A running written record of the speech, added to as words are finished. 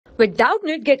With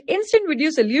Doubtnut, get instant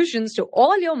video solutions to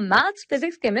all your maths,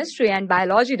 physics, chemistry, and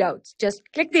biology doubts. Just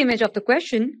click the image of the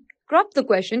question, crop the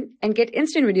question, and get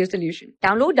instant video solution.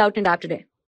 Download Doubtnut app today.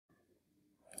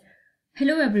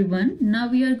 Hello everyone. Now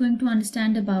we are going to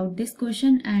understand about this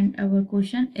question, and our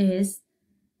question is: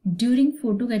 during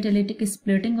photocatalytic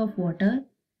splitting of water,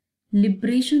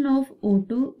 liberation of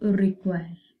O2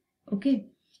 require. Okay,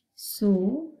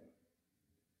 so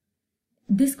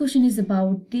this question is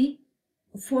about the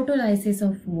photolysis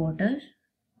of water.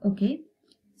 Okay,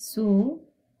 so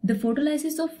the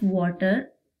photolysis of water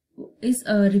is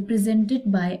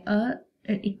represented by a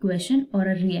equation or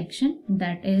a reaction,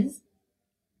 that is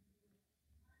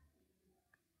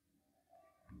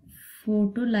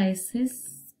photolysis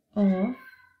of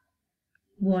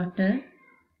water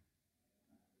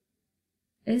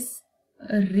is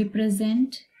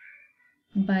represented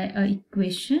by a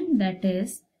equation, that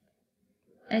is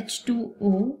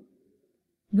H2O.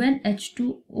 When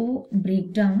H2O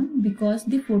break down, because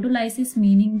the photolysis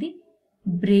meaning the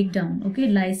breakdown, okay,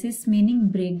 lysis meaning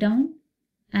breakdown,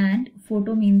 and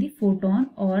photo mean the photon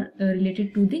or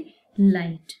related to the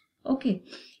light. Okay,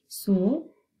 so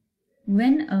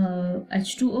when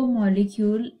H2O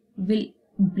molecule will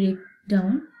break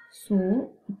down,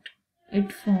 so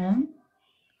it form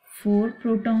 4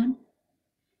 proton,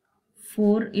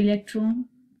 4 electron,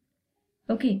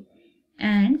 okay,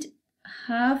 and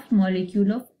half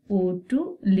molecule of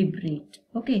O2 liberate.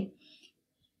 Okay,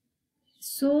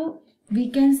 so we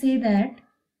can say that,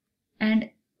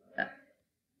 and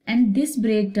this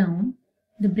breakdown,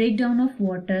 the breakdown of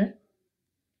water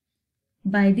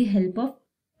by the help of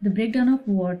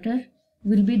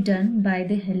will be done by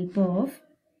the help of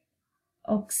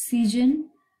oxygen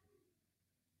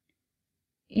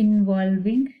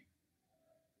involving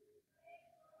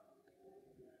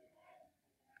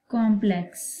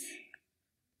complex.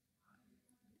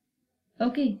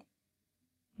 Okay,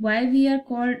 why we are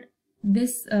called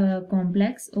this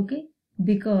complex? Okay,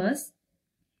 because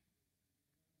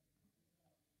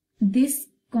this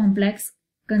complex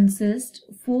consists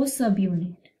 4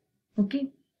 subunit.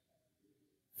 Okay,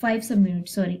 5 subunits,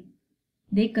 sorry,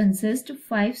 they consist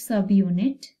 5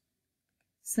 subunits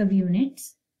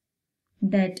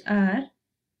that are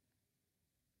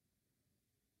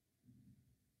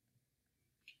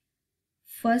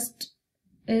first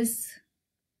is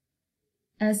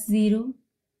S0,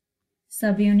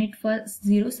 subunit first,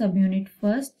 0 subunit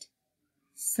first,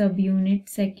 subunit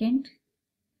second,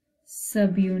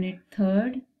 subunit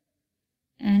third,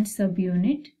 and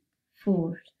subunit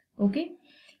fourth. Okay,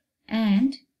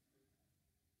 and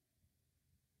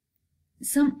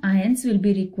some ions will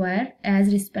be required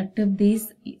as respective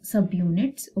these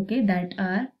subunits. Okay, that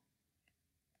are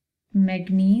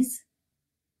manganese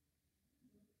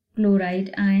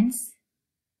chloride ions,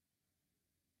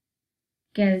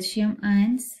 calcium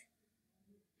ions,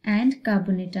 and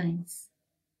carbonate ions.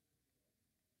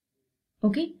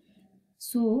 Okay,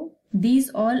 so these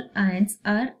all ions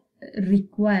are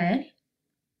required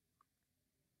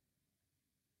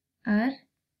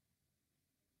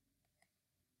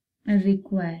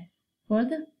for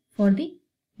the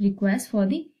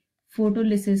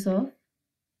photolysis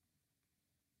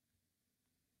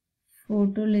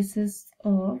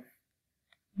of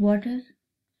water.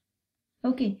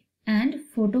 Okay, and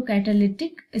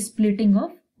photocatalytic splitting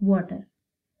of water.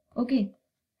 Okay,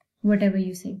 whatever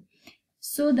you say.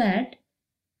 So that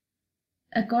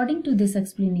according to this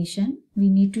explanation, we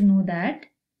need to know that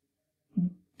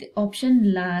the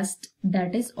option last,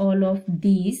 that is all of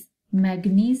these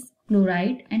manganese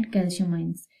chloride and calcium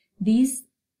ions, these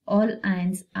all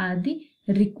ions are the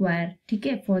required,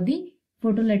 okay, for the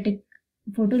photocatalytic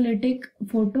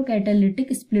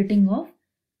splitting of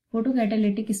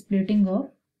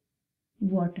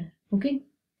water. Okay,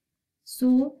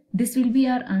 so this will be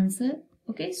our answer.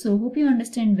 Okay, so hope you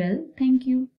understand well. Thank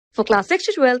you. For class 6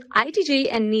 to 12, IIT JEE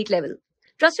and NEET level.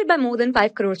 Trusted by more than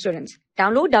 5 crore students.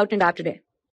 Download Doubtnut app today.